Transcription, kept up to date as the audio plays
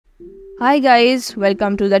Hi guys,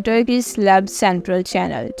 welcome to the Turkish Lab Central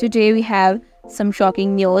channel. Today we have some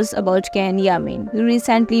shocking news about Ken Yamin, who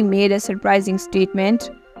recently made a surprising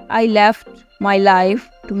statement. I left my life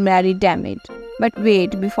to marry Demet. But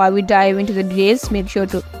wait, before we dive into the details, make sure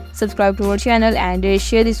to subscribe to our channel and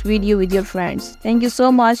share this video with your friends. Thank you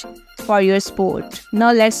so much for your support.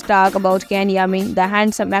 Now let's talk about Ken Yamin, the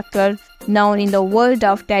handsome actor known in the world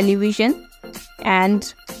of television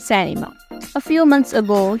and cinema. A few months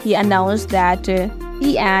ago, he announced that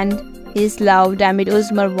he and his love Demet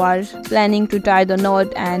Özdemir were planning to tie the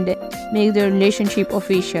knot and make their relationship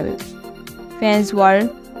official. Fans were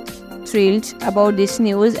thrilled about this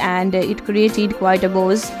news and it created quite a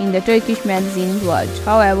buzz in the Turkish magazine world.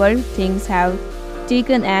 However, things have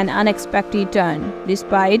taken an unexpected turn.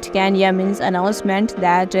 Despite Ken Yamin's announcement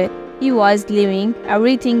that he was leaving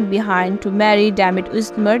everything behind to marry Demet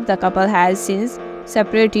Özdemir, the couple has since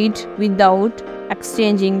separated without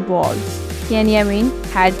exchanging words. Ken Yamin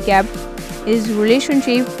had kept his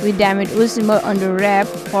relationship with Demet Özdemir under wrap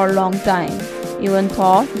for a long time, even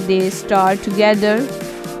though they starred together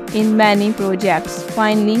in many projects.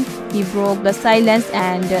 Finally, he broke the silence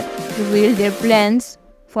and revealed their plans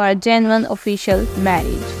for a genuine official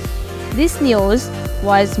marriage. This news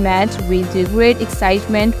was met with great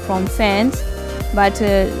excitement from fans, but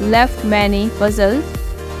left many puzzled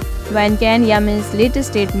when Ken Yamin's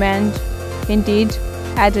latest statement hinted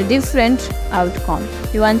at a different outcome.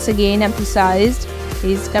 He once again emphasized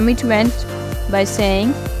his commitment by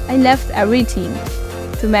saying, "I left everything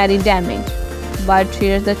to marry Demet." But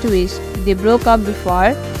here's the twist: they broke up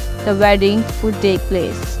before the wedding would take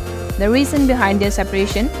place. The reason behind their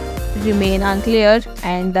separation remain unclear,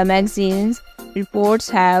 and the magazine's reports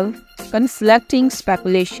have conflicting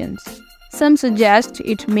speculations. Some suggest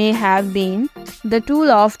it may have been the tool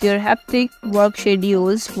of their hectic work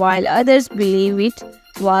schedules, while others believe it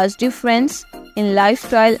was difference in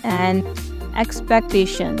lifestyle and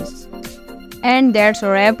expectations. And that's a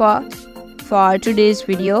wrap up for today's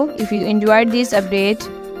video. If you enjoyed this update,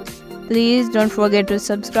 please don't forget to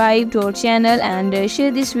subscribe to our channel and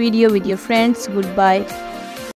share this video with your friends. Goodbye.